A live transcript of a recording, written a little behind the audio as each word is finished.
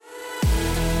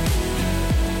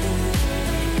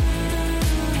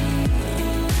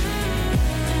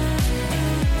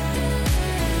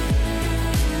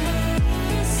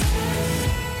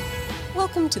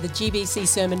to the GBC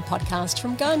Sermon Podcast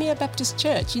from Gymea Baptist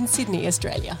Church in Sydney,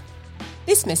 Australia.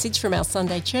 This message from our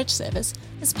Sunday church service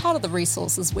is part of the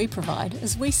resources we provide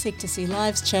as we seek to see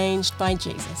lives changed by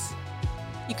Jesus.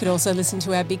 You could also listen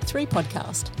to our Big Three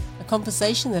podcast, a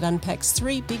conversation that unpacks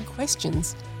three big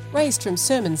questions raised from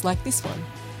sermons like this one.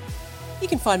 You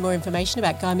can find more information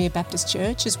about Gymea Baptist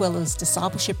Church, as well as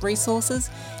discipleship resources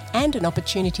and an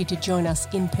opportunity to join us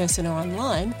in person or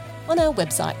online on our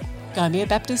website,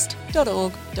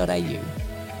 gymeabaptist.org.au.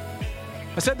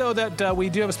 I said, though, that we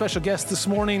do have a special guest this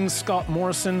morning, Scott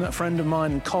Morrison, a friend of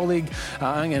mine and colleague.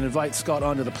 I'm going to invite Scott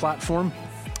onto the platform,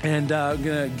 and I'm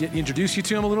going to introduce you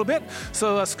to him a little bit.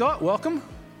 So, Scott, welcome.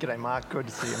 G'day, Mark. Good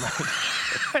to see you, mate.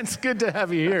 It's good to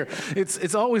have you here.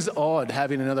 It's always odd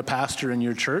having another pastor in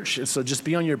your church, so just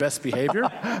be on your best behavior.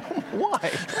 Why?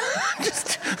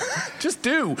 just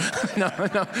do. No,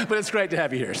 but it's great to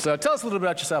have you here. So tell us a little bit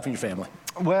about yourself and your family.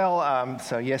 Well,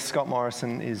 yes, Scott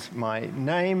Morrison is my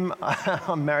name.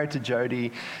 I'm married to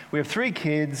Jody. We have three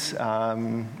kids.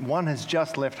 One has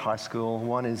just left high school,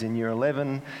 one is in year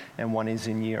 11, and one is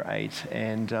in year 8.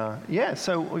 And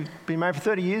so we've been married for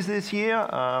 30 years this year.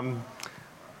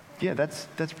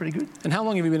 That's pretty good. And how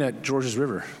long have you been at Georges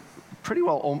River? Pretty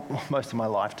well most of my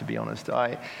life, to be honest.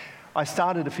 I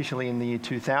started officially in the year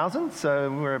 2000,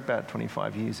 so we're about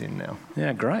 25 years in now.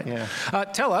 Yeah, great. Yeah.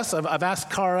 Tell us, I've asked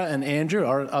Cara and Andrew,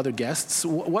 our other guests,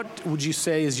 what would you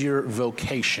say is your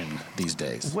vocation these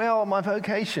days? Well, my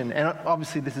vocation, and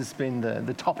obviously this has been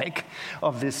the topic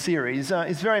of this series,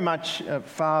 is very much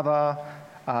father,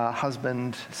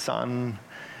 husband, son.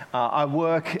 I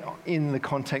work in the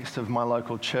context of my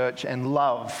local church and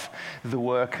love the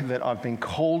work that I've been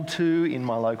called to in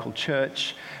my local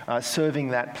church, serving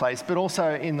that place, but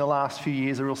also in the last few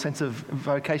years, a real sense of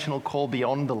vocational call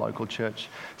beyond the local church,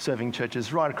 serving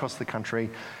churches right across the country,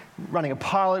 running a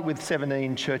pilot with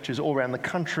 17 churches all around the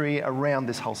country around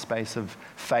this whole space of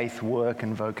faith, work,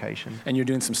 and vocation. And you're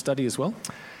doing some study as well?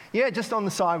 Yeah, just on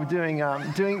the side, we're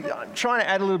trying to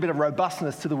add a little bit of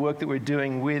robustness to the work that we're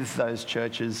doing with those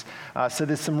churches. So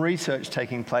there's some research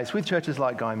taking place with churches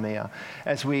like Gymea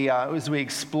as we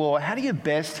explore how do you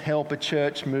best help a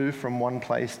church move from one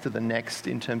place to the next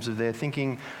in terms of their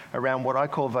thinking around what I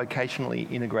call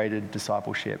vocationally integrated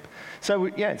discipleship. So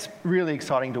it's really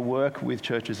exciting to work with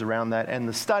churches around that, and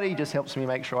the study just helps me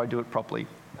make sure I do it properly.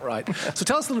 Right. So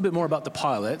tell us a little bit more about the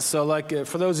pilot. So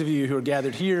for those of you who are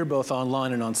gathered here, both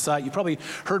online and on site, you probably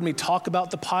heard me talk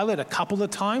about the pilot a couple of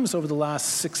times over the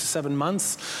last 6 to 7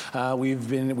 months. We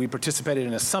participated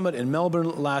in a summit in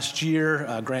Melbourne last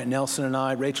year. Grant Nelson and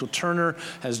I, Rachel Turner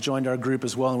has joined our group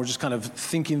as well, and we're just kind of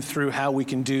thinking through how we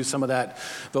can do some of that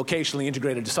vocationally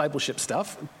integrated discipleship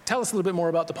stuff. Tell us a little bit more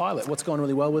about the pilot. What's going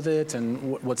really well with it,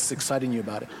 and what's exciting you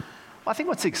about it? I think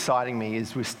what's exciting me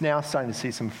is we're now starting to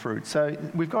see some fruit. So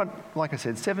we've got, like I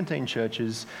said, 17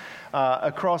 churches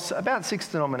across about 6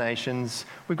 denominations.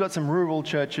 We've got some rural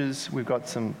churches. We've got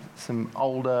some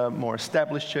older, more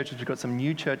established churches. We've got some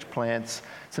new church plants,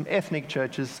 some ethnic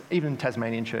churches, even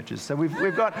Tasmanian churches. So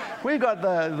we've got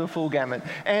the full gamut.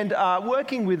 And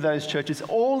working with those churches,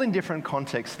 all in different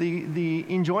contexts. The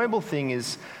enjoyable thing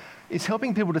is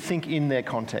helping people to think in their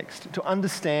context, to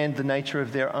understand the nature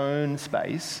of their own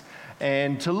space,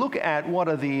 and to look at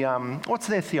what's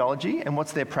their theology and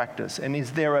what's their practice, and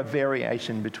is there a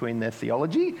variation between their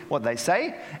theology, what they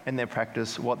say, and their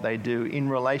practice, what they do, in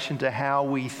relation to how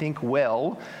we think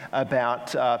well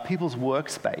about people's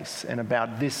workspace and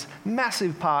about this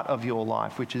massive part of your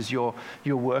life, which is your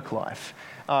work life.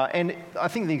 And I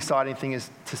think the exciting thing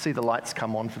is to see the lights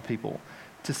come on for people,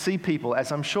 to see people,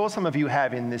 as I'm sure some of you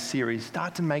have in this series,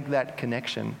 start to make that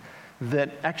connection that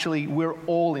actually we're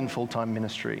all in full-time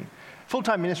ministry.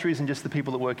 Full-time ministry isn't just the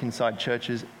people that work inside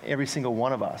churches. Every single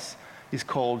one of us is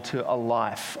called to a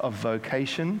life of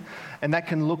vocation, and that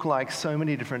can look like so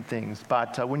many different things.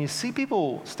 But when you see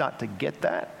people start to get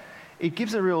that, it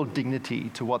gives a real dignity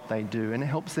to what they do, and it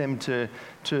helps them to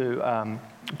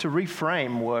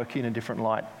reframe work in a different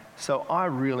light. So I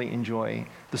really enjoy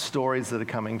the stories that are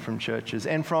coming from churches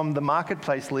and from the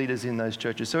marketplace leaders in those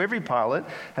churches. So every pilot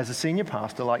has a senior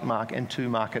pastor like Mark and 2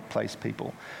 marketplace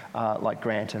people like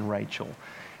Grant and Rachel.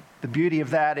 The beauty of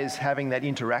that is having that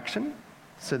interaction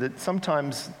so that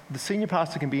sometimes the senior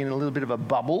pastor can be in a little bit of a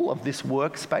bubble of this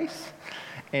workspace,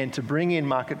 and to bring in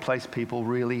marketplace people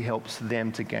really helps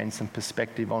them to gain some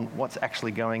perspective on what's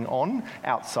actually going on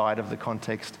outside of the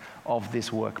context of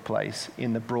this workplace,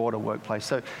 in the broader workplace.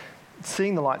 So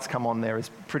seeing the lights come on there is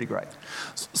pretty great.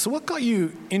 So what got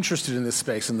you interested in this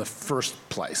space in the first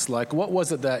place? Like, what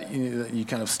was it that you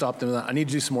kind of stopped and I need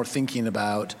to do some more thinking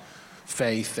about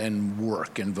faith and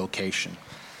work and vocation?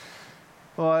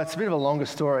 Well, it's a bit of a longer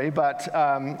story, but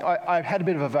I had a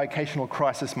bit of a vocational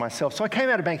crisis myself. So I came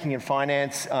out of banking and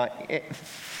finance,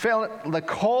 felt the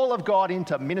call of God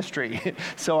into ministry.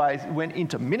 So I went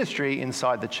into ministry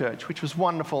inside the church, which was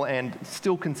wonderful, and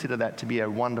still consider that to be a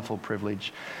wonderful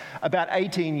privilege. About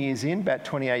 18 years in, about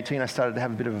 2018, I started to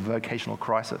have a bit of a vocational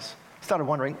crisis. Started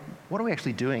wondering, what are we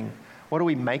actually doing? What are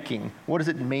we making? What does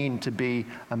it mean to be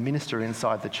a minister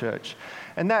inside the church?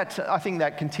 And that, I think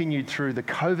that continued through the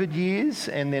COVID years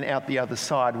and then out the other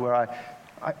side, where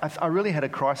I really had a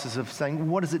crisis of saying,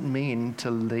 what does it mean to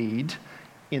lead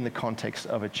in the context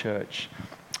of a church?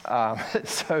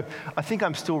 So I think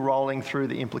I'm still rolling through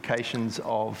the implications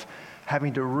of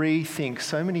having to rethink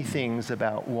so many things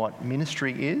about what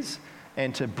ministry is,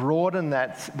 and to broaden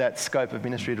that scope of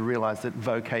ministry to realize that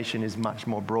vocation is much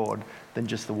more broad than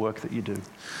just the work that you do.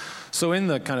 So in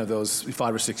the kind of those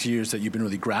 5 or 6 years that you've been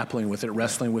really grappling with it,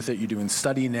 wrestling with it, you're doing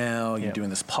study now, you're doing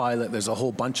this pilot, there's a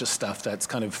whole bunch of stuff that's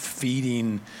kind of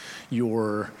feeding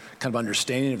your kind of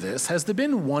understanding of this. Has there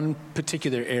been one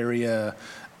particular area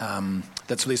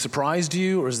that's really surprised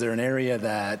you, or is there an area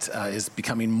that is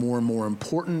becoming more and more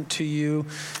important to you?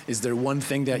 Is there one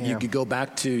thing that you could go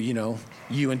back to,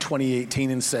 you in 2018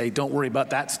 and say, don't worry about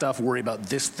that stuff, worry about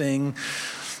this thing?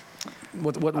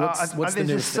 What's the There's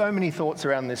new just so many thoughts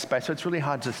around this space, so it's really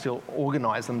hard to still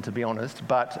organize them, to be honest.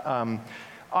 But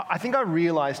I think I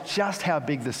realized just how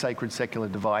big the sacred-secular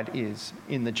divide is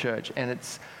in the church. And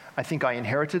I think I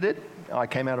inherited it. I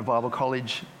came out of Bible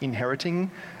college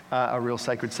inheriting a real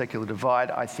sacred-secular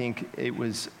divide. I think it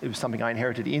was something I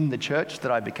inherited in the church that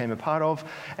I became a part of,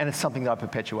 and it's something that I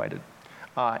perpetuated.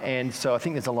 And so I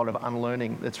think there's a lot of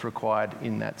unlearning that's required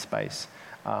in that space.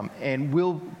 And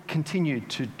will continue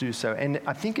to do so. And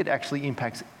I think it actually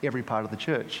impacts every part of the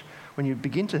church. When you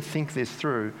begin to think this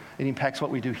through, it impacts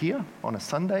what we do here on a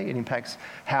Sunday. It impacts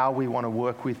how we want to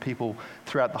work with people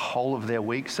throughout the whole of their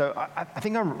week. So I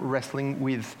think I'm wrestling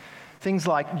with things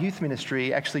like youth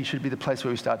ministry actually should be the place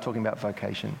where we start talking about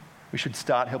vocation. We should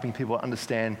start helping people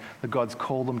understand that God's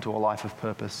called them to a life of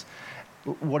purpose.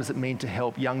 What does it mean to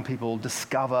help young people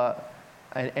discover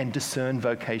and discern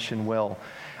vocation well?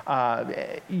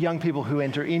 Young people who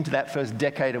enter into that first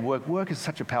decade of work is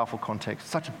such a powerful context,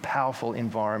 such a powerful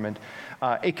environment.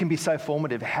 It can be so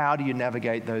formative. How do you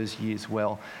navigate those years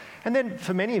well? And then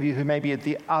for many of you who may be at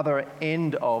the other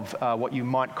end of what you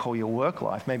might call your work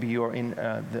life, maybe you're in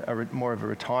more of a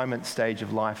retirement stage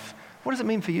of life, what does it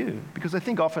mean for you? Because I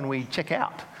think often we check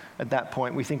out at that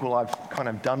point. We think, well, I've kind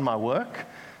of done my work.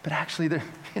 But actually,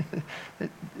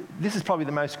 this is probably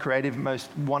the most creative, most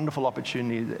wonderful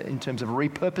opportunity in terms of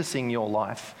repurposing your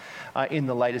life in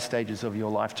the later stages of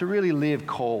your life, to really live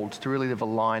called, to really live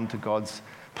aligned to God's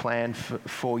plan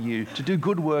for you, to do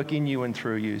good work in you and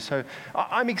through you. So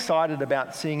I'm excited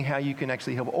about seeing how you can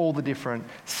actually help all the different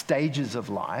stages of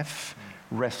life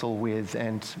wrestle with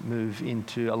and move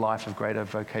into a life of greater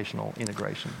vocational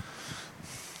integration.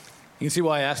 You can see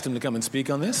why I asked him to come and speak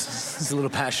on this. He's a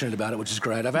little passionate about it, which is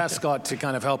great. I've asked Scott to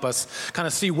kind of help us kind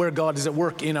of see where God is at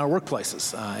work in our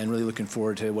workplaces, and really looking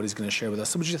forward to what he's going to share with us.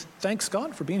 So would you thank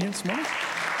Scott for being here this morning?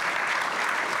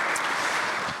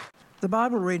 The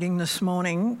Bible reading this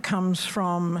morning comes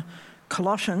from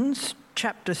Colossians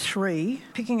chapter 3,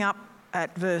 picking up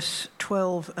at verse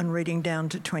 12 and reading down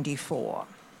to 24.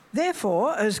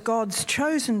 Therefore, as God's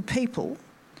chosen people,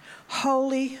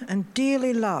 holy and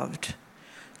dearly loved,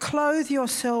 clothe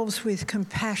yourselves with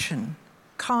compassion,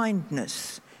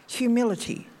 kindness,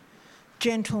 humility,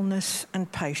 gentleness,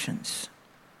 and patience.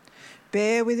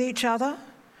 Bear with each other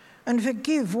and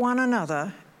forgive one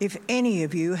another if any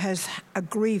of you has a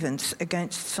grievance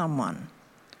against someone.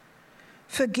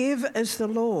 Forgive as the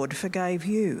Lord forgave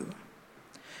you.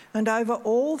 And over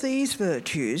all these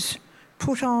virtues,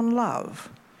 put on love,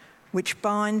 which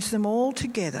binds them all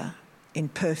together in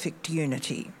perfect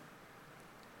unity.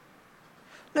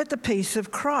 Let the peace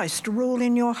of Christ rule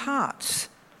in your hearts,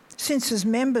 since as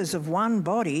members of one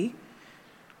body,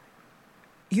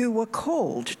 you were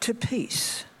called to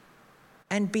peace,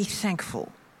 and be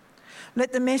thankful.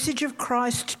 Let the message of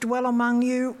Christ dwell among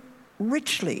you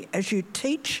richly as you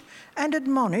teach and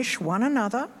admonish one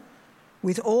another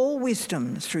with all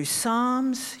wisdom through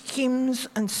psalms, hymns,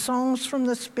 and songs from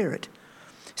the Spirit,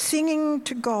 singing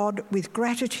to God with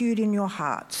gratitude in your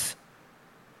hearts.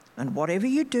 And whatever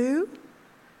you do,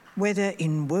 whether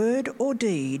in word or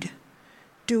deed,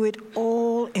 do it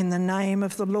all in the name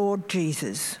of the Lord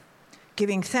Jesus,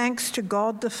 giving thanks to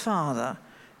God the Father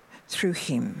through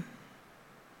him.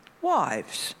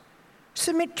 Wives,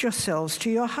 submit yourselves to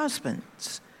your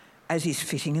husbands, as is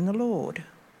fitting in the Lord.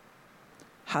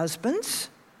 Husbands,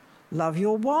 love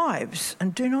your wives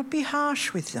and do not be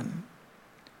harsh with them.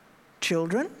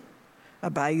 Children,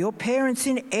 obey your parents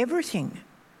in everything,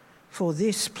 for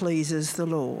this pleases the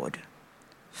Lord.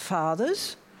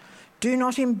 Fathers, do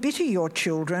not embitter your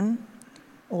children,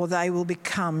 or they will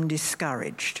become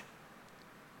discouraged.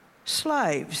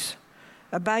 Slaves,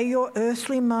 obey your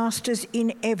earthly masters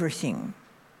in everything,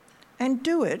 and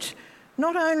do it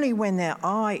not only when their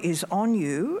eye is on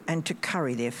you and to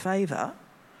curry their favour,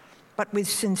 but with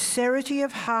sincerity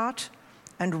of heart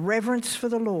and reverence for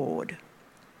the Lord.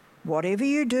 Whatever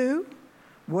you do,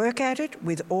 work at it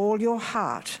with all your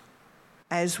heart,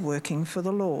 as working for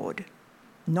the Lord,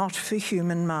 not for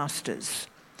human masters,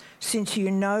 since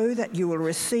you know that you will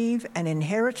receive an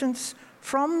inheritance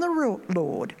from the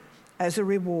Lord as a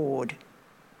reward.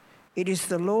 It is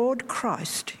the Lord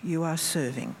Christ you are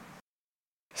serving.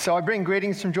 So I bring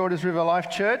greetings from Georges River Life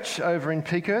Church over in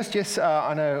Peakhurst. Yes,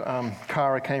 I know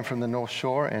Cara came from the North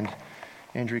Shore and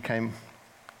Andrew came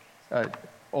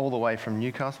all the way from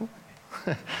Newcastle.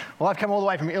 Well, I've come all the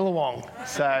way from Illawong,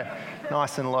 so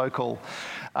nice and local.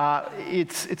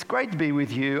 It's great to be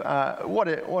with you. What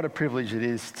a privilege it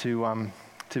is to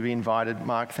be invited.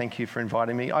 Mark, thank you for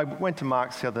inviting me. I went to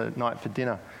Mark's the other night for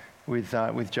dinner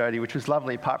with Jody, which was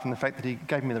lovely, apart from the fact that he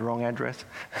gave me the wrong address.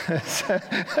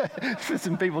 For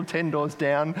some people 10 doors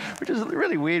down, which is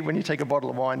really weird when you take a bottle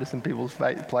of wine to some people's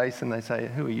place and they say,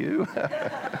 "Who are you?"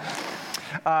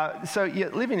 So you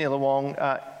live in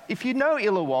Illawong. If you know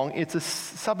Illawong, it's a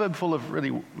suburb full of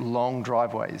really long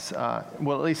driveways.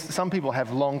 Well, at least some people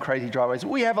have long, crazy driveways.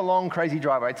 We have a long, crazy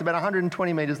driveway. It's about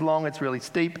 120 metres long. It's really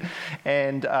steep.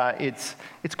 And it's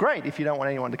great if you don't want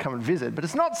anyone to come and visit. But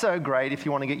it's not so great if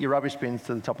you want to get your rubbish bins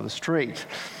to the top of the street.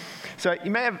 So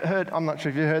you may have heard, I'm not sure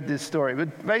if you heard this story,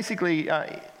 but basically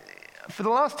for the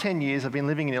last 10 years I've been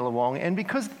living in Illawong, and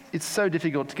because it's so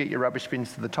difficult to get your rubbish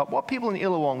bins to the top, what people in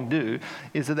Illawong do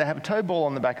is that they have a tow ball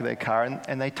on the back of their car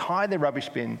and they tie their rubbish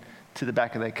bin to the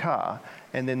back of their car,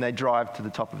 and then they drive to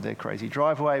the top of their crazy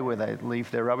driveway where they leave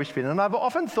their rubbish bin. And I've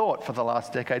often thought for the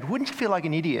last decade, wouldn't you feel like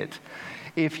an idiot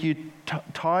if you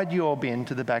tied your bin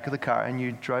to the back of the car and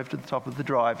you drove to the top of the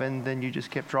drive and then you just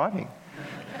kept driving?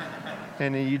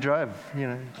 And you drove,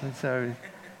 so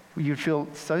you'd feel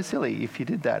so silly if you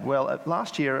did that. Well,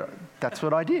 last year, that's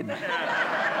what I did.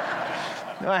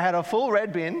 I had a full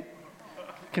red bin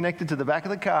connected to the back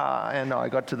of the car, and I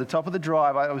got to the top of the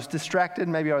drive. I was distracted.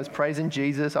 Maybe I was praising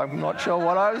Jesus. I'm not sure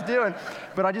what I was doing.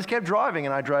 But I just kept driving,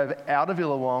 and I drove out of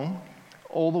Illawong,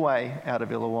 all the way out of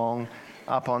Illawong,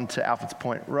 up onto Alfred's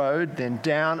Point Road, then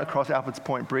down across Alfred's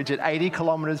Point Bridge at 80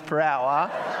 kilometres per hour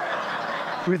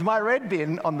with my red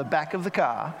bin on the back of the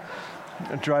car.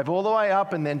 I drove all the way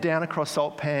up and then down across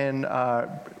Salt Pan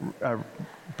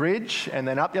Bridge, and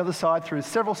then up the other side through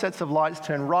several sets of lights,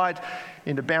 turn right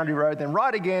into Boundary Road, then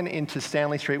right again into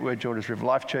Stanley Street where Georges River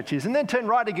Life Church is, and then turn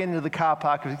right again into the car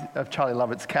park of Charlie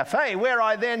Lovett's Cafe, where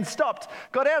I then stopped,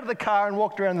 got out of the car and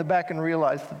walked around the back and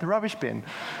realised that the rubbish bin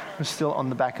was still on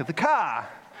the back of the car,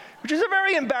 which is a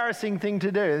very embarrassing thing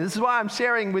to do. This is why I'm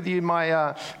sharing with you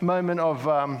my moment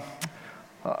of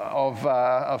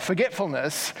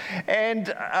forgetfulness. And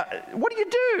what do you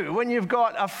do when you've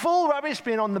got a full rubbish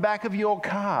bin on the back of your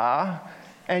car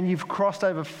and you've crossed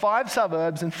over 5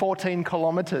 suburbs and 14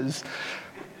 kilometres?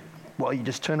 Well, you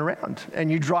just turn around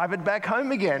and you drive it back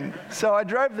home again. So I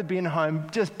drove the bin home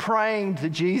just praying to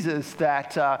Jesus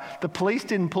that the police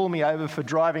didn't pull me over for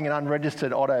driving an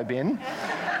unregistered auto bin.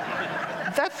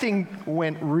 That thing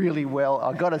went really well,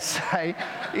 I've got to say.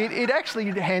 It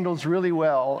actually handles really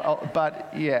well,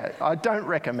 but yeah, I don't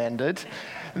recommend it.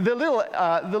 The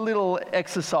little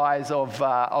exercise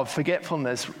of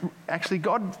forgetfulness, actually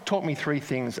God taught me 3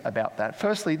 things about that.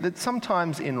 Firstly, that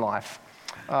sometimes in life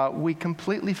we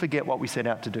completely forget what we set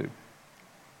out to do.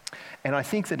 And I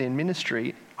think that in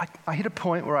ministry, I hit a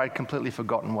point where I'd completely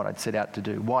forgotten what I'd set out to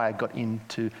do, why I got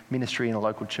into ministry in a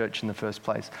local church in the first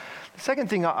place. The second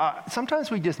thing, sometimes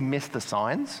we just miss the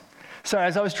signs. So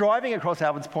as I was driving across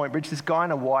Alfred's Point Bridge, this guy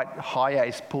in a white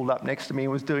Hi-Ace pulled up next to me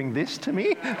and was doing this to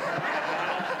me. And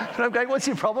I'm going, "What's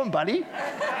your problem, buddy?"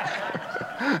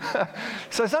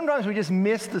 So sometimes we just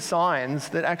miss the signs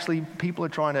that actually people are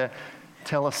trying to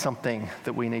tell us something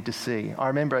that we need to see. I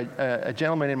remember a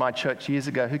gentleman in my church years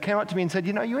ago who came up to me and said,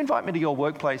 "You invite me to your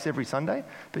workplace every Sunday,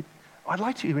 but I'd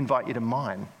like to invite you to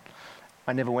mine."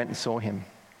 I never went and saw him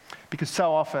because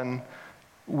so often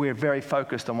we're very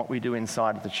focused on what we do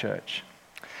inside of the church.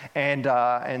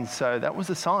 And so that was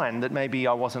a sign that maybe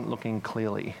I wasn't looking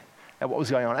clearly at what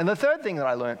was going on. And the third thing that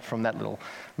I learnt from that little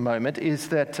moment is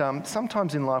that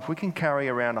sometimes in life we can carry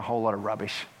around a whole lot of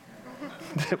rubbish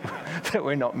that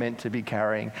we're not meant to be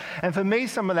carrying. And for me,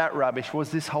 some of that rubbish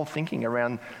was this whole thinking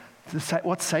around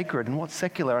what's sacred and what's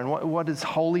secular and what is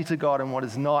holy to God and what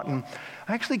is not. And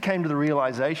I actually came to the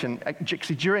realization,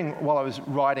 actually while I was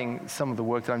writing some of the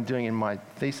work that I'm doing in my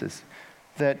thesis,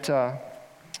 that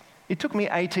it took me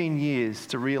 18 years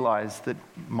to realize that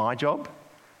my job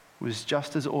was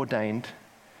just as ordained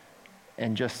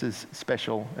and just as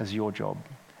special as your job.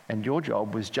 And your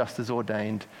job was just as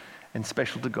ordained and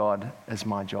special to God as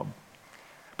my job.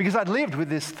 Because I'd lived with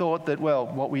this thought that, well,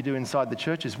 what we do inside the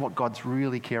church is what God's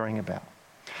really caring about.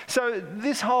 So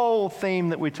this whole theme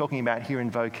that we're talking about here in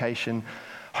Vocation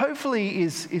hopefully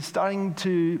is starting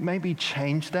to maybe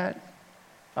change that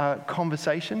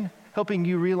conversation, helping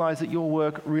you realize that your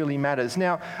work really matters.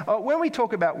 Now, when we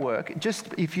talk about work,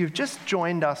 if you've just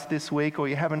joined us this week or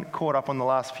you haven't caught up on the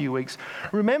last few weeks,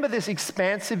 remember this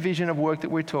expansive vision of work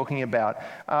that we're talking about.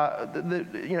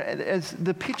 As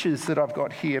the pictures that I've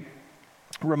got here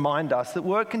remind us that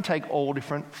work can take all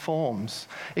different forms.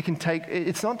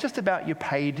 It's not just about your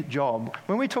paid job.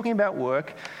 When we're talking about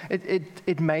work,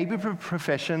 it may be a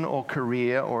profession or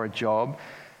career or a job.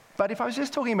 But if I was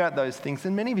just talking about those things,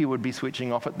 then many of you would be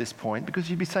switching off at this point because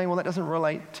you'd be saying, well, that doesn't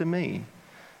relate to me.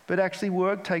 But actually,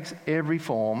 work takes every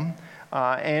form.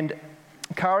 And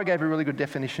Cara gave a really good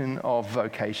definition of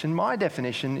vocation. My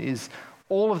definition is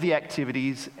all of the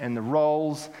activities and the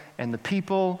roles and the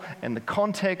people and the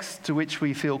context to which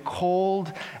we feel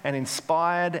called and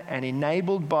inspired and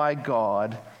enabled by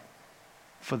God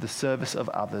for the service of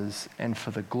others and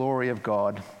for the glory of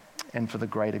God and for the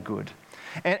greater good.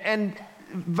 And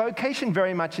vocation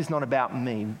very much is not about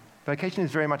me. Vocation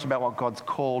is very much about what God's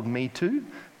called me to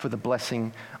for the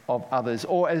blessing of others.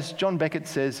 Or as John Beckett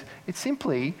says, it's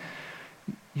simply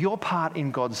your part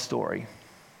in God's story.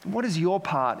 What is your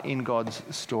part in God's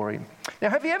story?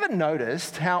 Now, have you ever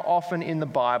noticed how often in the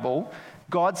Bible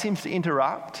God seems to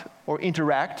interact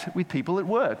with people at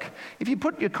work? If you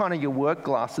put your work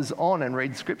glasses on and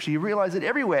read Scripture, you realize that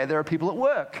everywhere there are people at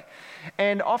work.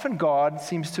 And often God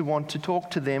seems to want to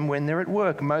talk to them when they're at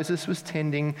work. Moses was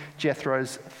tending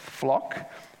Jethro's flock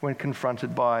when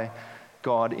confronted by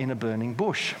God in a burning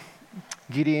bush.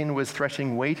 Gideon was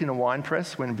threshing wheat in a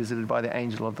winepress when visited by the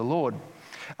angel of the Lord.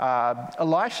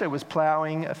 Elisha was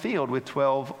plowing a field with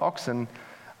 12 oxen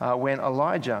when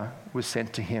Elijah was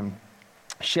sent to him.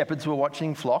 Shepherds were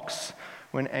watching flocks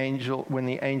when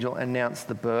the angel announced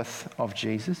the birth of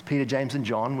Jesus. Peter, James, and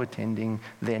John were tending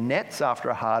their nets after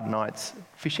a hard night's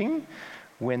fishing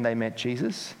when they met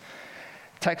Jesus.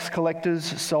 Tax collectors,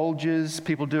 soldiers,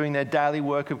 people doing their daily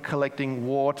work of collecting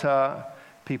water,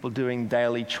 people doing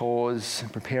daily chores,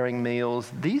 preparing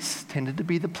meals. These tended to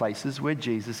be the places where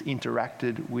Jesus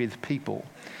interacted with people.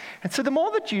 And so the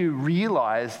more that you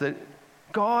realize that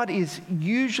God is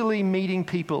usually meeting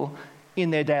people in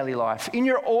their daily life, in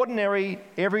your ordinary,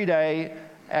 everyday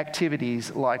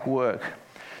activities like work.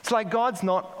 It's like God's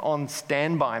not on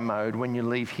standby mode when you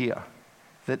leave here.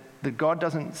 That God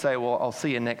doesn't say, well, I'll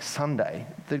see you next Sunday.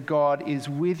 That God is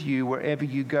with you wherever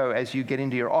you go. As you get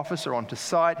into your office or onto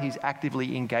site, He's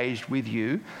actively engaged with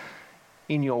you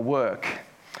in your work.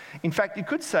 In fact, you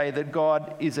could say that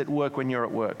God is at work when you're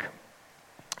at work.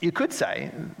 You could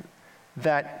say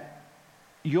that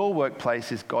your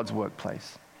workplace is God's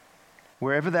workplace.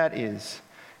 Wherever that is,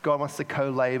 God wants to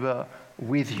co-labor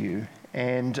with you.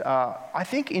 And I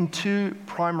think in two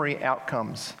primary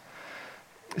outcomes.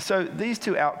 So these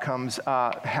two outcomes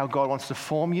are how God wants to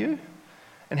form you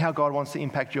and how God wants to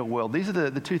impact your world. These are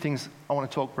the two things I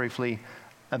want to talk briefly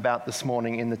about this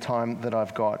morning in the time that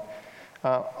I've got.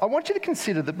 I want you to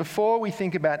consider that before we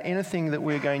think about anything that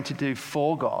we're going to do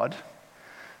for God,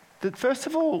 that first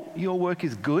of all, your work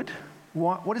is good.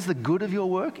 What is the good of your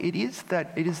work? It is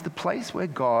that it is the place where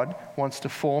God wants to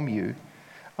form you.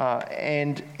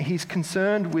 And He's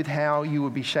concerned with how you will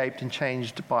be shaped and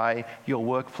changed by your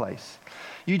workplace.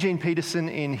 Eugene Peterson,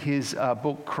 in his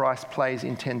book, Christ Plays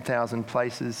in 10,000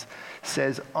 Places,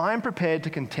 says, I'm prepared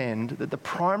to contend that the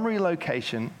primary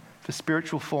location for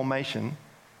spiritual formation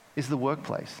is the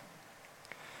workplace.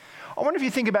 I wonder if you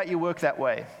think about your work that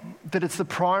way, that it's the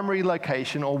primary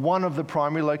location or one of the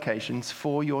primary locations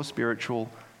for your spiritual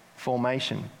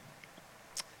formation.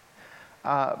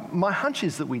 My hunch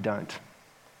is that we don't.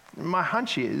 My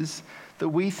hunch is that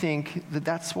we think that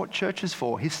that's what church is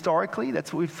for. Historically,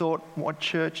 that's what we've thought what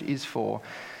church is for.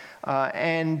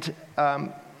 And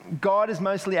God is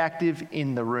mostly active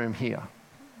in the room here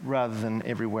rather than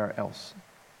everywhere else.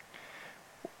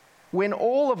 When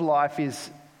all of life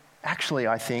is actually,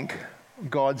 I think,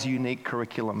 God's unique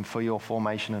curriculum for your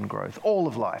formation and growth. All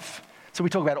of life. So we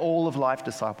talk about all-of-life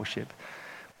discipleship.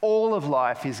 All of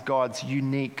life is God's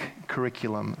unique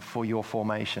curriculum for your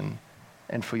formation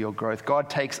and for your growth. God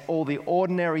takes all the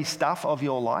ordinary stuff of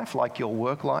your life, like your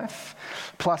work life,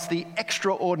 plus the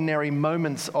extraordinary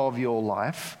moments of your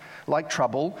life, like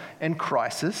trouble and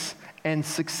crisis and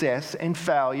success and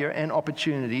failure and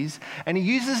opportunities, and he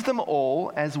uses them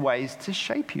all as ways to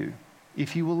shape you,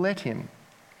 if you will let him.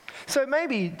 So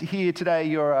maybe here today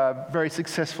you're a very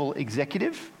successful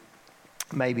executive.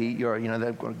 Maybe you're,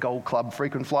 the Gold Club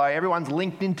frequent flyer. Everyone's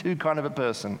linked into kind of a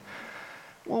person.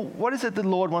 Well, what is it the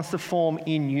Lord wants to form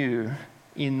in you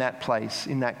in that place,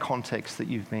 in that context that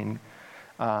you've been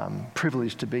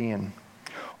privileged to be in?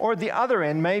 Or at the other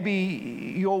end,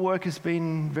 maybe your work has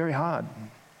been very hard.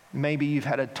 Maybe you've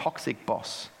had a toxic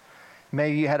boss.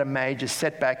 Maybe you had a major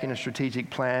setback in a strategic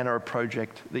plan or a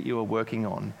project that you were working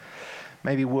on.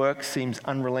 Maybe work seems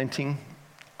unrelenting,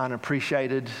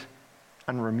 unappreciated,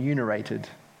 unremunerated.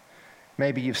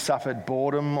 Maybe you've suffered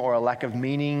boredom or a lack of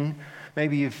meaning.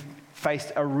 Maybe you've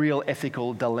faced a real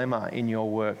ethical dilemma in your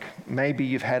work. Maybe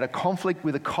you've had a conflict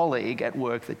with a colleague at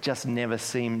work that just never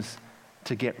seems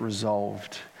to get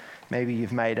resolved. Maybe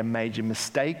you've made a major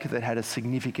mistake that had a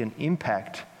significant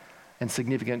impact and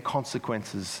significant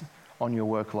consequences on your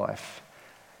work life.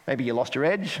 Maybe you lost your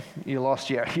edge, you lost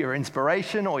your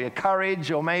inspiration or your courage,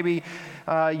 or maybe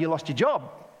you lost your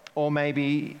job, or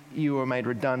maybe you were made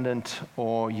redundant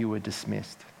or you were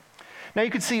dismissed. Now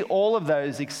you could see all of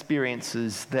those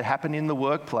experiences that happen in the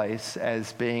workplace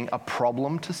as being a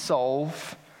problem to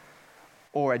solve,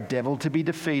 or a devil to be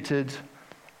defeated,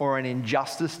 or an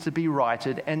injustice to be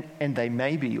righted, and they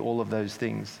may be all of those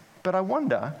things. But I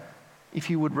wonder if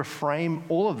you would reframe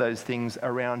all of those things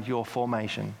around your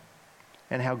formation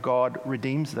and how God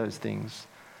redeems those things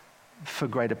for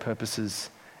greater purposes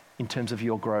in terms of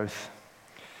your growth.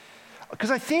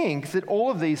 Because I think that all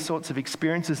of these sorts of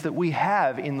experiences that we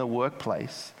have in the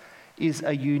workplace is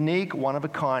a unique,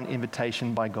 one-of-a-kind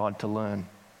invitation by God to learn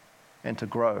and to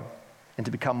grow and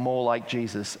to become more like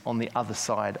Jesus on the other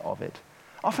side of it.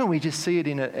 Often we just see it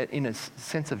in a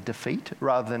sense of defeat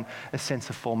rather than a sense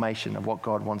of formation of what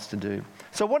God wants to do.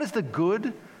 So what is the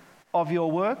good of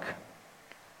your work?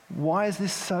 Why is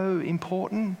this so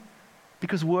important?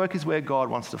 Because work is where God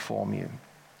wants to form you.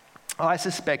 I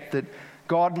suspect that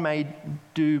God may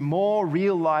do more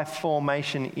real-life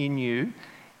formation in you,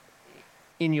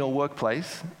 in your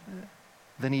workplace,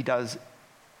 than he does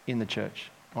in the church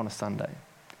on a Sunday.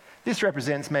 This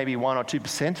represents maybe 1 or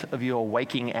 2% of your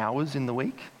waking hours in the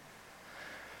week.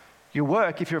 Your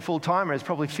work, if you're a full-timer, is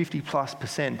probably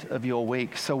 50+% of your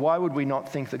week. So why would we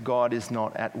not think that God is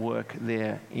not at work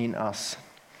there in us?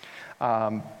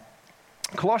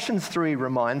 Colossians 3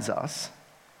 reminds us,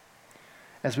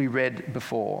 as we read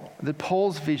before, that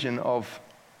Paul's vision of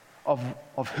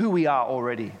who we are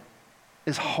already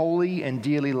as holy and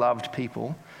dearly loved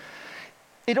people,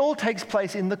 it all takes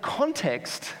place in the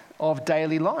context of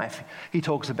daily life. He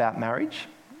talks about marriage,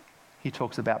 he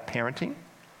talks about parenting,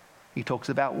 he talks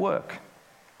about work.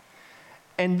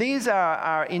 And these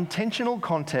are intentional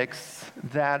contexts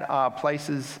that are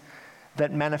places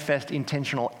that manifest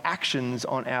intentional actions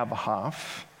on our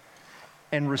behalf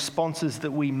and responses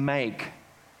that we make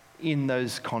in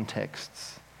those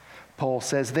contexts. Paul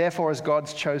says, therefore, as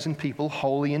God's chosen people,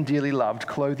 holy and dearly loved,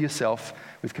 clothe yourself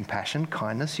with compassion,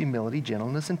 kindness, humility,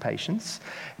 gentleness, and patience.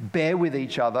 Bear with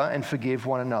each other and forgive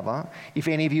one another. If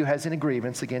any of you has any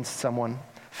grievance against someone,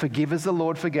 forgive as the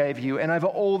Lord forgave you. And over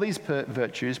all these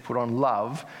virtues, put on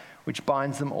love, which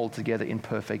binds them all together in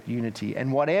perfect unity.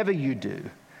 And whatever you do,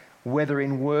 whether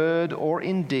in word or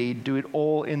in deed, do it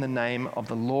all in the name of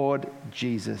the Lord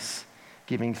Jesus,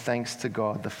 giving thanks to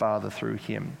God the Father through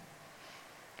him.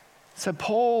 So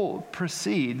Paul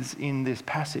proceeds in this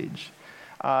passage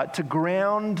to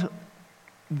ground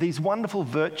these wonderful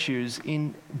virtues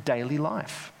in daily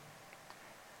life,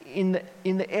 in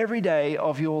the everyday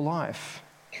of your life,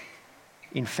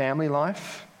 in family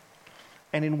life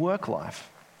and in work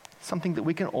life, something that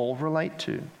we can all relate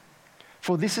to.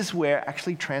 For this is where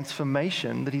actually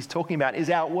transformation that he's talking about is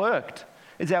outworked.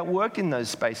 It's outworked in those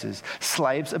spaces.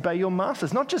 Slaves, obey your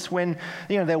masters, not just when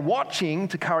they're watching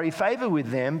to curry favor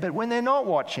with them, but when they're not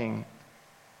watching,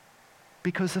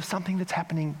 because of something that's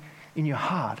happening in your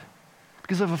heart,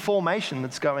 because of a formation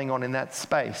that's going on in that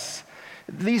space.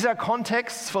 These are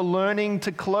contexts for learning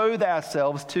to clothe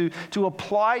ourselves, to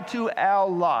apply to our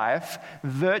life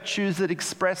virtues that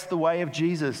express the way of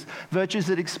Jesus, virtues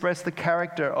that express the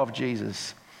character of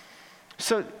Jesus.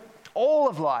 So all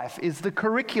of life is the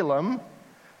curriculum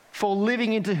for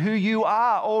living into who you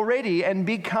are already and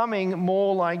becoming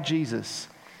more like Jesus.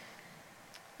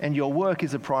 And your work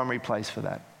is a primary place for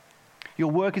that. Your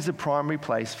work is a primary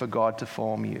place for God to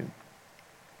form you.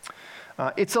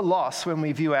 It's a loss when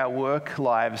we view our work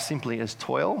lives simply as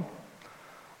toil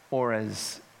or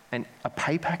as a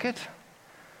pay packet,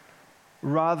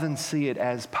 rather than see it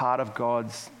as part of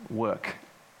God's work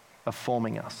of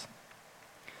forming us.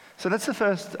 So that's the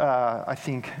first, I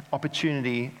think,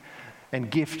 opportunity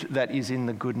and gift that is in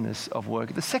the goodness of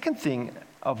work. The second thing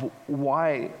of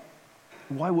why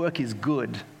work is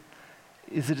good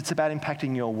is that it's about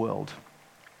impacting your world.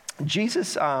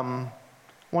 Jesus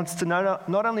wants to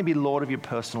not only be Lord of your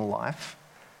personal life,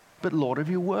 but Lord of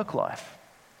your work life.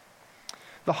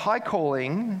 The high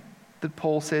calling that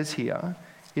Paul says here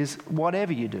is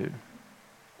whatever you do,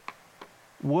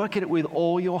 work at it with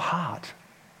all your heart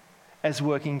as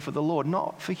working for the Lord,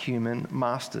 not for human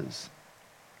masters.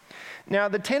 Now,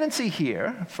 the tendency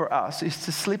here for us is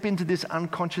to slip into this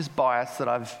unconscious bias that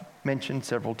I've mentioned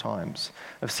several times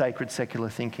of sacred secular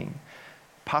thinking.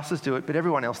 Pastors do it, but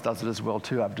everyone else does it as well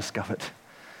too, I've discovered.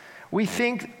 We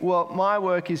think, well, my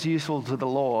work is useful to the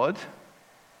Lord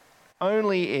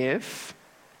only if,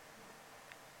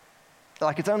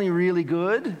 it's only really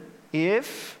good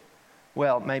if,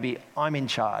 well, maybe I'm in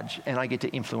charge and I get to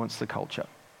influence the culture.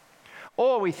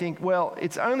 Or we think, well,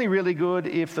 it's only really good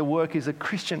if the work is a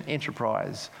Christian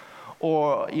enterprise,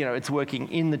 or, it's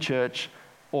working in the church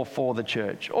or for the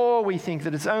church. Or we think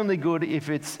that it's only good if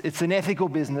it's an ethical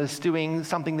business doing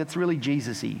something that's really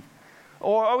Jesus-y.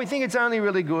 Or we think it's only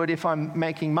really good if I'm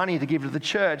making money to give to the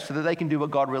church so that they can do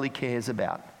what God really cares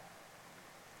about.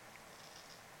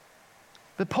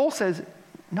 But Paul says,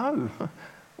 no,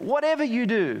 whatever you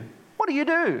do, what do you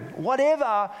do?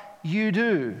 Whatever you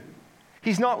do.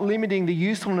 He's not limiting the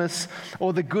usefulness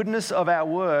or the goodness of our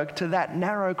work to that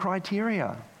narrow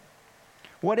criteria.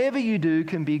 Whatever you do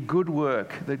can be good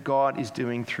work that God is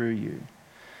doing through you.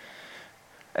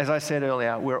 As I said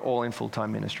earlier, we're all in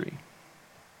full-time ministry.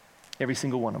 Every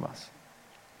single one of us.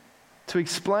 To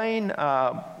explain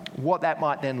what that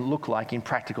might then look like in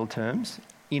practical terms,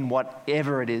 in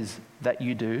whatever it is that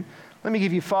you do, let me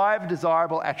give you 5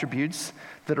 desirable attributes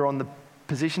that are on the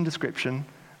position description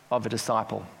of a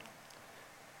disciple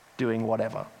doing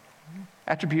whatever.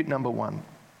 Attribute number 1,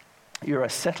 you're a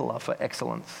settler for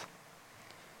excellence.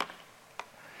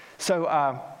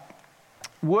 So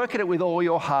work at it with all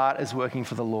your heart as working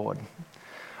for the Lord.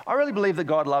 I really believe that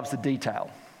God loves the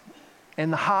detail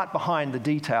and the heart behind the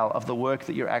detail of the work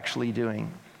that you're actually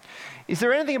doing. Is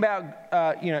there anything about,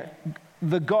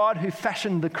 the God who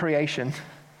fashioned the creation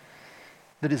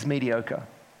that is mediocre?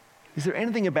 Is there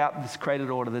anything about this created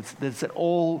order that's at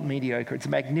all mediocre? It's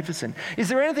magnificent. Is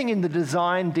there anything in the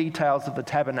design details of the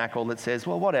tabernacle that says,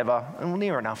 well, whatever, and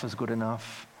near enough is good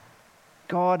enough?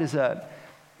 God is a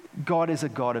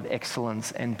God of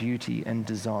excellence and beauty and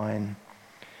design.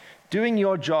 Doing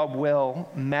your job well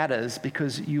matters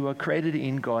because you are created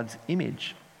in God's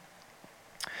image.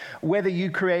 Whether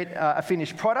you create a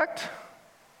finished product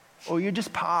or you're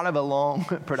just part of a long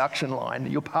production line,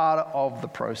 you're part of the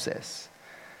process.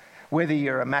 Whether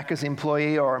you're a Macca's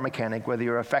employee or a mechanic, whether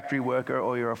you're a factory worker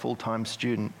or you're a full-time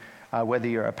student, whether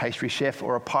you're a pastry chef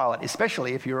or a pilot,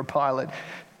 especially if you're a pilot,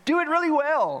 do it really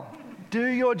well. Do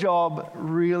your job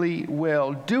really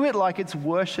well. Do it like it's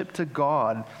worship to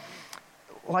God.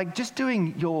 Like just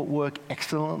doing your work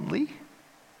excellently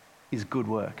is good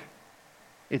work.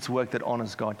 It's work that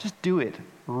honors God. Just do it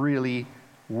really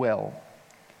well.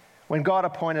 When God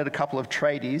appointed a couple of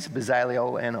tradies,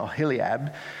 Bezalel and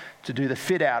Oholiab, to do the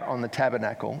fit out on the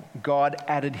tabernacle, God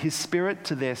added his spirit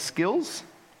to their skills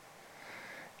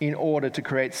in order to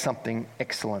create something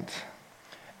excellent.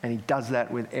 And he does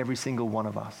that with every single one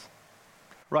of us.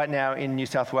 Right now in New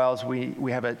South Wales,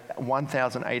 we have a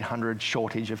 1,800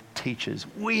 shortage of teachers.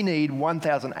 We need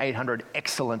 1,800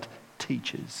 excellent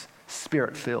teachers,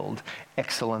 spirit-filled,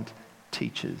 excellent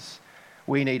teachers.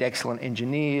 We need excellent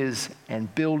engineers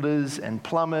and builders and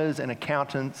plumbers and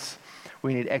accountants.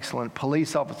 We need excellent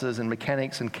police officers and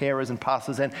mechanics and carers and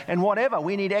pastors and whatever.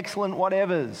 We need excellent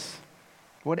whatevers.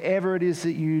 Whatever it is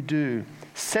that you do,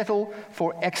 settle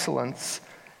for excellence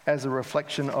as a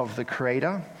reflection of the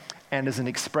Creator and as an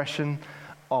expression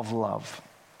of love.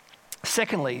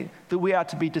 Secondly, that we are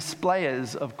to be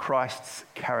displayers of Christ's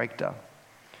character.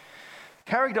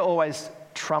 Character always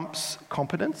trumps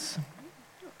competence.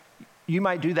 You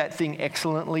may do that thing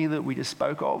excellently that we just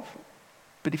spoke of,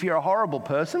 but if you're a horrible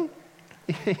person,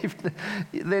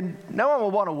 then no one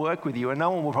will want to work with you and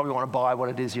no one will probably want to buy what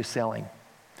it is you're selling.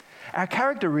 Our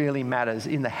character really matters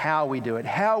in the how we do it.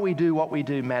 How we do what we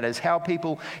do matters. How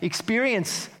people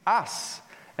experience us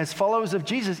as followers of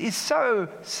Jesus is so,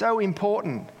 so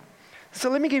important. So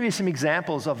let me give you some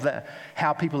examples of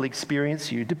how people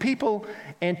experience you. Do people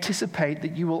anticipate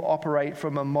that you will operate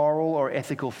from a moral or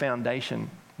ethical foundation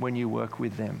when you work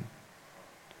with them?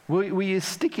 Will you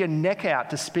stick your neck out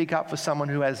to speak up for someone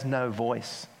who has no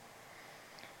voice?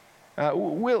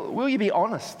 Will you be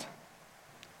honest?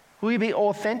 Will you be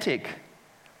authentic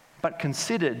but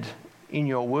considered in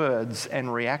your words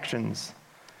and reactions?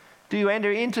 Do you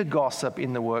enter into gossip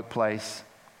in the workplace?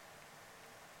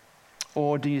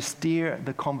 Or do you steer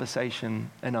the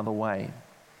conversation another way?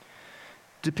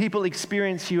 Do people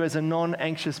experience you as a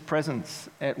non-anxious presence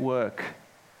at work?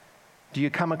 Do you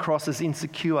come across as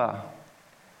insecure,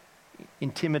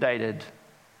 intimidated,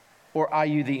 or are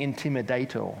you the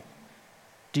intimidator?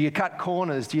 Do you cut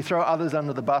corners? Do you throw others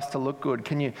under the bus to look good?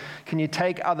 Can you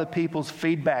take other people's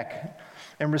feedback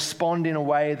and respond in a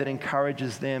way that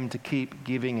encourages them to keep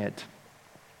giving it?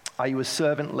 Are you a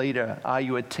servant leader? Are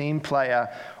you a team player?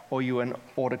 Or are you an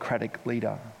autocratic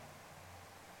leader?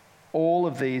 All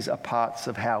of these are parts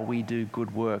of how we do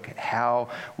good work, how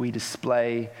we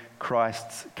display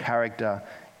Christ's character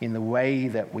in the way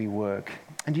that we work.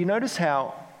 And do you notice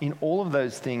how in all of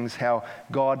those things, how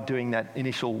God doing that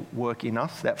initial work in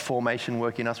us, that formation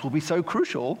work in us, will be so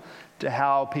crucial to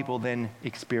how people then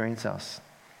experience us.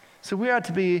 So we are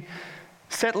to be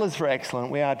settlers for excellence.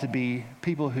 We are to be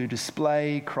people who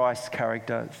display Christ's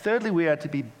character. Thirdly, we are to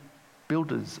be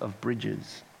builders of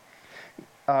bridges.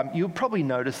 You'll probably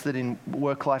notice that in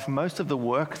work life, most of the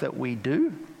work that we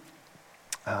do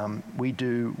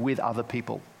with other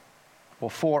people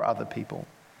or for other people.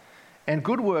 And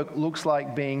good work looks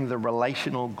like being the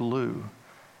relational glue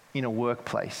in a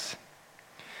workplace.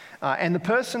 And the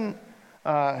person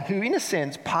who, in a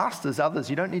sense, pastors others.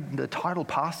 You don't need the title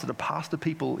pastor to pastor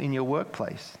people in your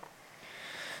workplace.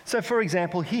 So, for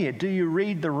example, here, do you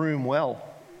read the room well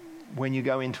when you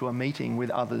go into a meeting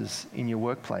with others in your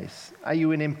workplace? Are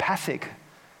you an empathic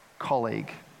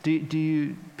colleague? Do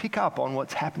you pick up on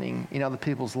what's happening in other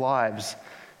people's lives?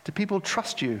 Do people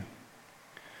trust you?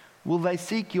 Will they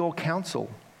seek your counsel?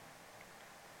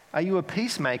 Are you a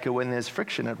peacemaker when there's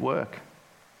friction at work?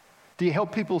 Do you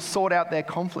help people sort out their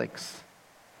conflicts?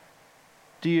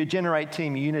 Do you generate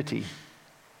team unity?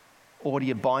 Or do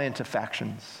you buy into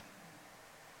factions?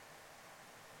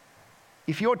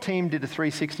 If your team did a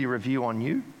 360 review on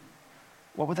you,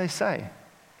 what would they say?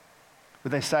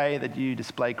 Would they say that you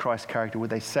display Christ's character?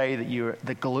 Would they say that you're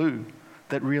the glue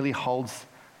that really holds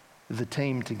the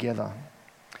team together?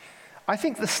 I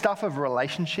think the stuff of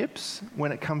relationships,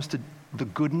 when it comes to the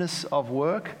goodness of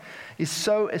work, is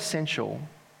so essential.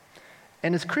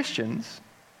 And as Christians,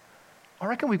 I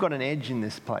reckon we've got an edge in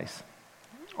this place.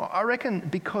 I reckon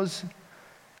because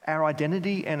our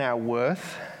identity and our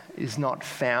worth is not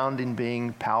found in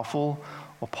being powerful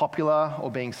or popular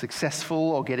or being successful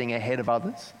or getting ahead of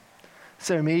others.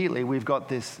 So immediately we've got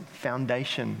this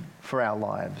foundation for our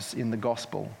lives in the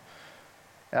gospel.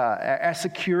 Our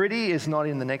security is not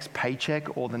in the next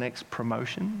paycheck or the next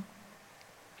promotion.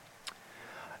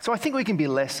 So I think we can be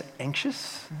less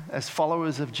anxious as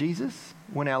followers of Jesus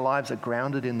when our lives are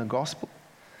grounded in the gospel.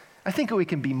 I think we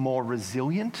can be more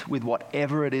resilient with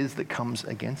whatever it is that comes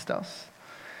against us.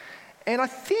 And I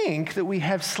think that we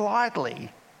have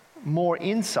slightly more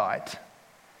insight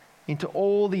into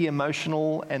all the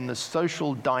emotional and the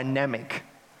social dynamic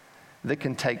that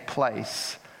can take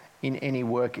place in any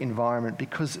work environment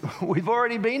because we've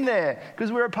already been there,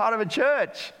 because we're a part of a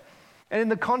church. And in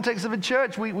the context of a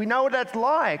church, we know what that's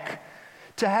like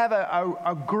to have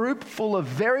a group full of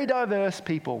very diverse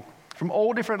people from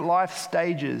all different life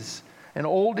stages and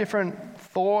all different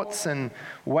thoughts and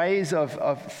ways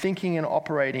of thinking and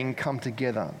operating come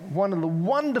together. One of the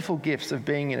wonderful gifts of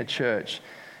being in a church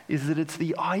is that it's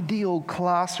the ideal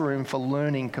classroom for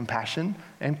learning compassion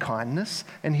and kindness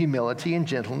and humility and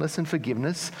gentleness and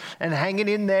forgiveness and hanging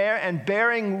in there and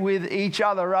bearing with each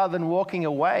other rather than walking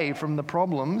away from the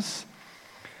problems.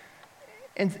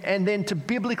 And then to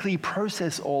biblically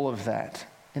process all of that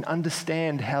and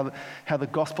understand how the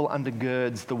gospel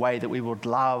undergirds the way that we would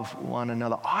love one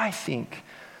another. I think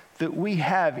that we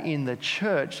have in the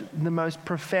church the most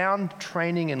profound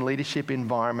training and leadership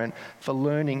environment for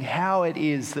learning how it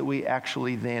is that we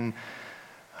actually then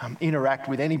interact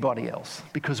with anybody else,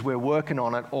 because we're working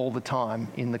on it all the time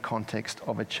in the context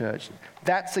of a church.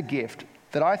 That's a gift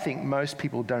that I think most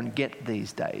people don't get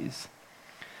these days.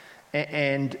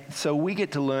 And so we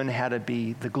get to learn how to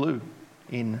be the glue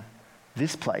in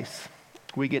this place.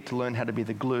 We get to learn how to be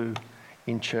the glue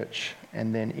in church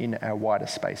and then in our wider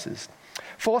spaces.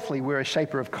 Fourthly, we're a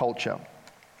shaper of culture.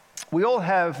 We all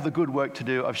have the good work to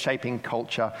do of shaping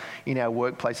culture in our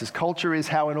workplaces. Culture is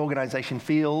how an organization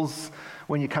feels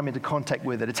when you come into contact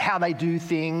with it. It's how they do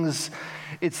things.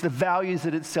 It's the values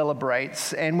that it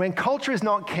celebrates. And when culture is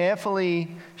not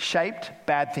carefully shaped,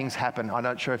 bad things happen. I'm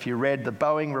not sure if you read the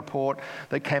Boeing report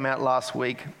that came out last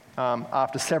week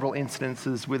after several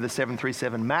incidences with the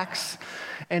 737 MAX.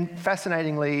 And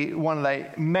fascinatingly, one of the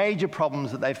major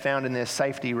problems that they found in their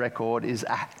safety record is,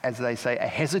 as they say, a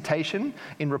hesitation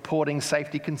in reporting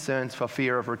safety concerns for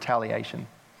fear of retaliation.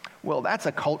 Well, that's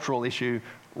a cultural issue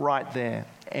right there,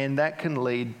 and that can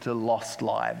lead to lost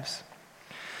lives.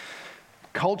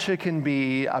 Culture can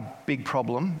be a big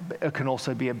problem, but it can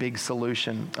also be a big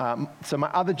solution. So my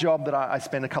other job that I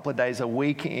spend a couple of days a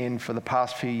week in for the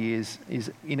past few years is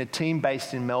in a team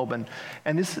based in Melbourne.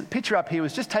 And this picture up here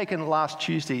was just taken last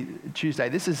Tuesday.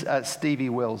 This is Stevie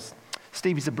Wills.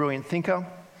 Stevie's a brilliant thinker.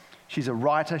 She's a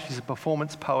writer. She's a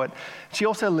performance poet. She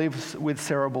also lives with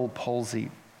cerebral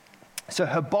palsy. So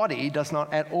her body does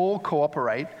not at all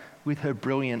cooperate with her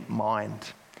brilliant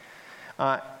mind.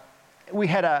 We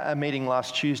had a meeting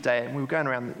last Tuesday, and we were going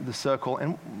around the circle,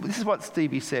 and this is what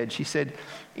Stevie said. She said,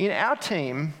 in our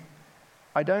team,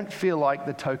 I don't feel like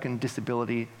the token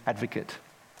disability advocate.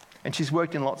 And she's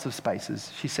worked in lots of spaces.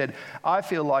 She said, I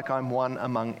feel like I'm one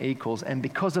among equals, and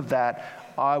because of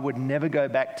that, I would never go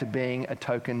back to being a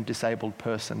token disabled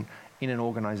person in an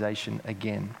organisation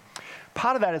again.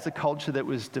 Part of that is a culture that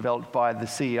was developed by the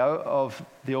CEO of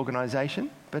the organisation,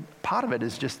 but part of it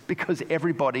is just because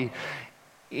everybody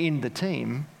in the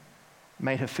team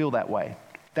made her feel that way.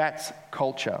 That's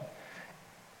culture.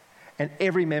 And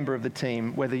every member of the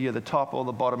team, whether you're the top or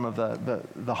the bottom of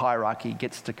the hierarchy,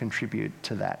 gets to contribute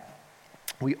to that.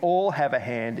 We all have a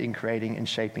hand in creating and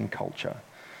shaping culture.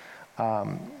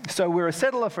 So we're a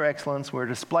settler for excellence, we're a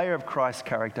displayer of Christ's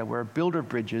character, we're a builder of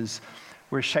bridges,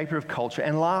 we're a shaper of culture,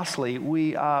 and lastly,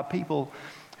 we are people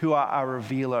who are a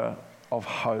revealer of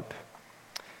hope.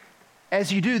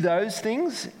 As you do those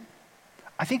things,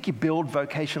 I think you build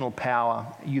vocational power,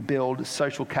 you build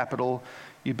social capital,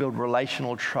 you build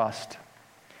relational trust.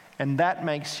 And that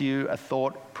makes you a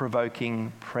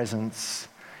thought-provoking presence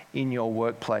in your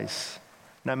workplace,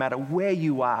 no matter where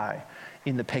you are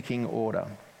in the pecking order,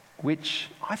 which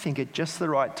I think at just the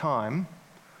right time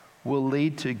will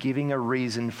lead to giving a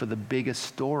reason for the bigger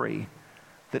story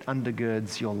that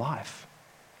undergirds your life.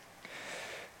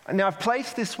 Now, I've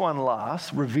placed this one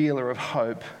last, revealer of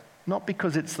hope, not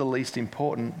because it's the least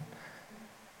important,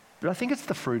 but I think it's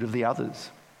the fruit of the others.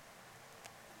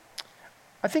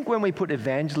 I think when we put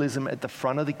evangelism at the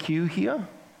front of the queue here,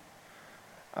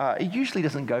 it usually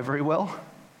doesn't go very well.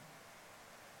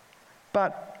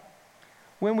 But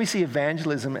when we see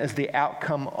evangelism as the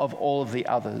outcome of all of the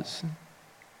others,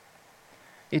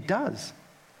 it does.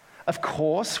 Of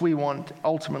course, we want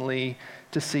ultimately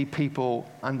to see people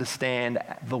understand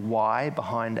the why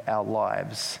behind our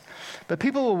lives. But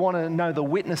people will want to know the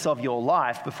witness of your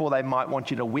life before they might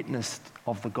want you to witness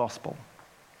of the gospel.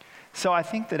 So I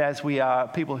think that as we are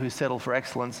people who settle for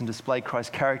excellence and display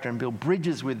Christ's character and build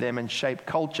bridges with them and shape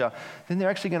culture, then they're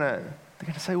actually going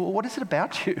to say, well, what is it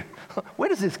about you? Where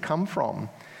does this come from?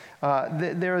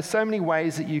 There are so many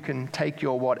ways that you can take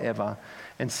your whatever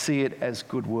and see it as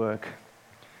good work.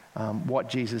 What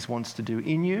Jesus wants to do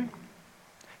in you,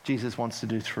 Jesus wants to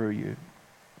do through you.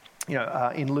 You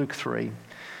know, in Luke 3,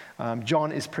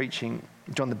 John is preaching,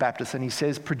 John the Baptist, and he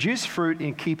says, produce fruit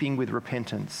in keeping with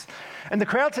repentance. And the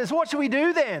crowd says, what should we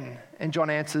do then? And John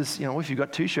answers, you know, if you've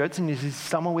got 2 shirts and there's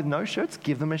someone with no shirts,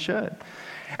 give them a shirt.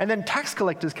 And then tax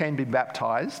collectors came to be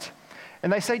baptized,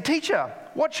 and they say, teacher,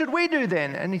 what should we do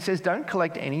then? And he says, don't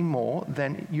collect any more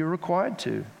than you're required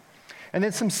to. And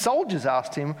then some soldiers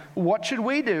asked him, what should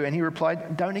we do? And he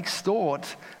replied, don't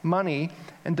extort money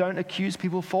and don't accuse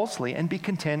people falsely, and be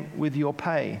content with your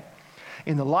pay.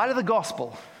 In the light of the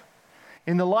gospel,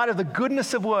 in the light of the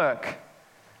goodness of work,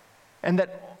 and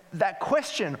that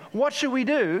question, what should we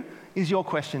do, is your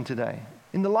question today.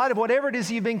 In the light of whatever it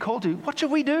is you've been called to, what should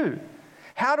we do?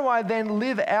 How do I then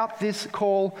live out this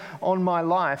call on my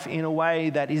life in a way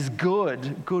that is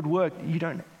good work?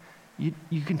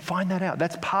 You can find that out.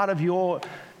 That's part of your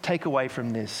takeaway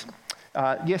from this.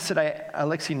 Yesterday,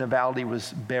 Alexei Navalny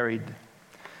was buried.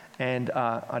 And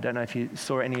I don't know if you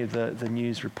saw any of the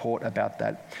news report about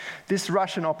that. This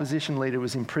Russian opposition leader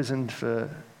was imprisoned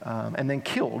and then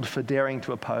killed for daring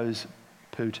to oppose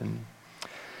Putin.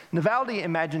 Navalny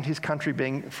imagined his country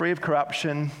being free of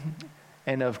corruption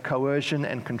and of coercion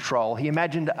and control. He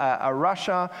imagined a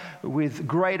Russia with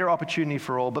greater opportunity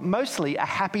for all, but mostly a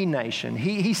happy nation.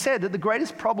 He said that the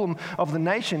greatest problem of the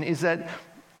nation is that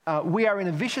we are in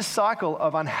a vicious cycle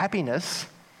of unhappiness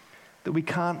that we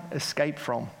can't escape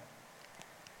from.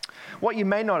 What you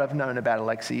may not have known about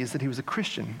Alexei is that he was a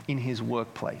Christian in his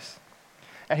workplace.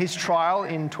 At his trial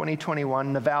in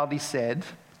 2021, Navalny said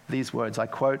these words, I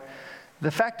quote,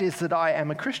 "The fact is that I am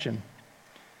a Christian.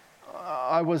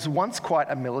 I was once quite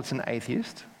a militant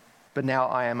atheist, but now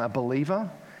I am a believer,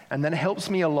 and that helps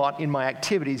me a lot in my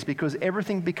activities because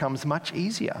everything becomes much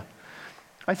easier.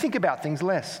 I think about things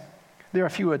less. There are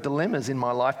fewer dilemmas in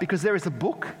my life because there is a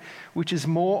book which is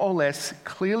more or less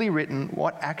clearly written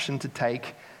what action to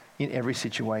take in every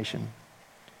situation.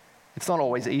 It's not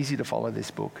always easy to follow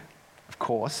this book, of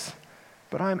course,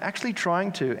 but I'm actually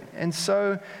trying to. And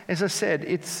so, as I said,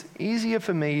 it's easier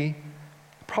for me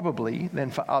probably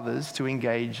than for others to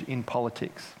engage in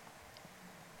politics."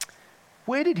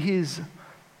 Where did his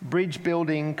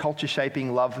bridge-building,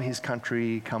 culture-shaping love for his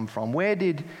country come from? Where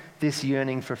did this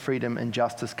yearning for freedom and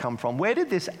justice come from? Where did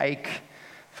this ache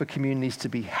for communities to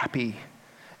be happy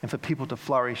and for people to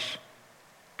flourish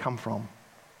come from?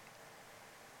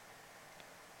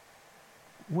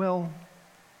 Well,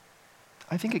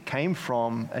 I think it came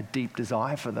from a deep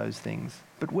desire for those things.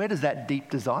 But where does that deep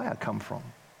desire come from?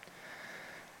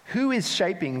 Who is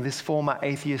shaping this former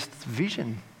atheist's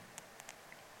vision?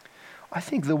 I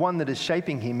think the one that is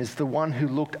shaping him is the one who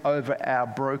looked over our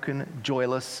broken,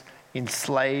 joyless,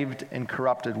 enslaved and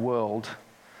corrupted world,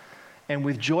 and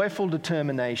with joyful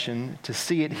determination to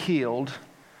see it healed,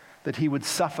 that he would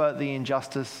suffer the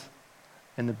injustice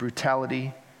and the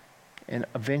brutality and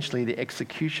eventually the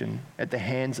execution at the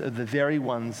hands of the very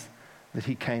ones that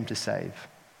he came to save.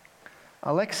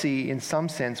 Alexei, in some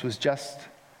sense, was just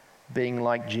being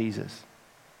like Jesus,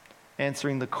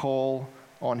 answering the call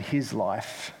on his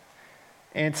life,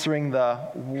 answering the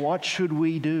what should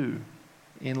we do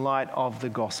in light of the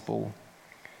gospel,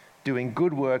 doing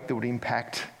good work that would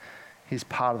impact his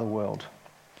part of the world.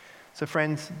 So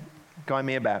friends,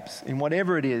 Gaimea Baps, in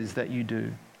whatever it is that you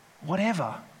do,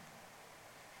 whatever,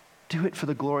 do it for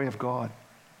the glory of God.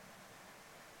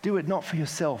 Do it not for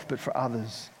yourself, but for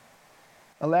others.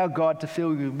 Allow God to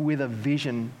fill you with a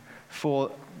vision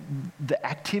for the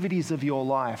activities of your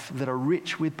life that are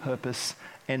rich with purpose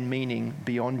and meaning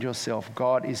beyond yourself.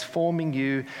 God is forming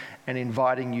you and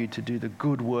inviting you to do the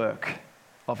good work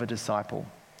of a disciple.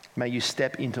 May you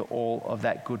step into all of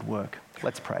that good work.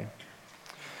 Let's pray.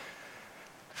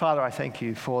 Father, I thank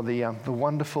you for the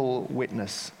wonderful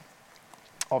witness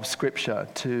of Scripture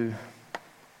to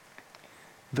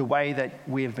the way that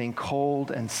we have been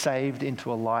called and saved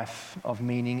into a life of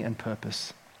meaning and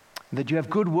purpose. That you have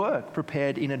good work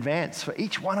prepared in advance for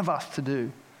each one of us to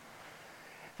do.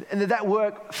 And that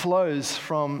work flows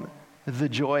from the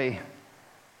joy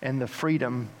and the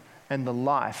freedom and the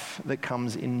life that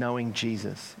comes in knowing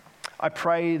Jesus. I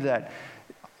pray that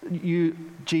you,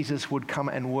 Jesus, would come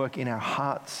and work in our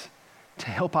hearts to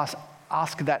help us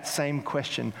ask that same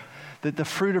question, that the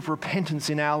fruit of repentance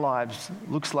in our lives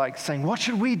looks like saying, what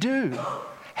should we do?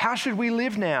 How should we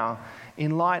live now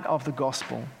in light of the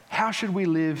gospel? How should we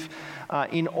live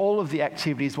in all of the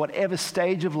activities, whatever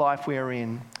stage of life we are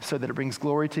in, so that it brings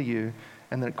glory to you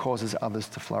and that it causes others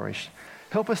to flourish?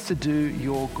 Help us to do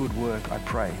your good work, I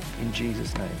pray, in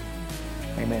Jesus' name.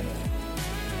 Amen.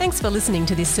 Thanks for listening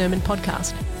to this sermon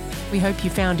podcast. We hope you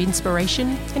found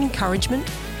inspiration and encouragement,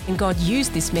 and God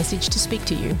used this message to speak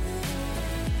to you.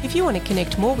 If you want to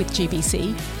connect more with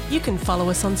GBC, you can follow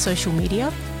us on social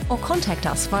media or contact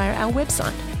us via our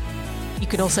website. You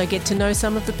can also get to know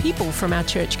some of the people from our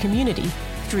church community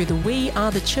through the We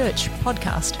Are the Church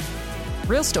podcast.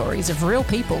 Real stories of real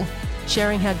people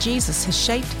sharing how Jesus has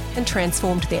shaped and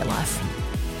transformed their life.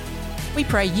 We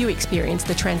pray you experience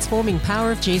the transforming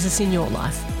power of Jesus in your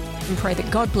life and pray that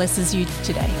God blesses you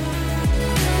today.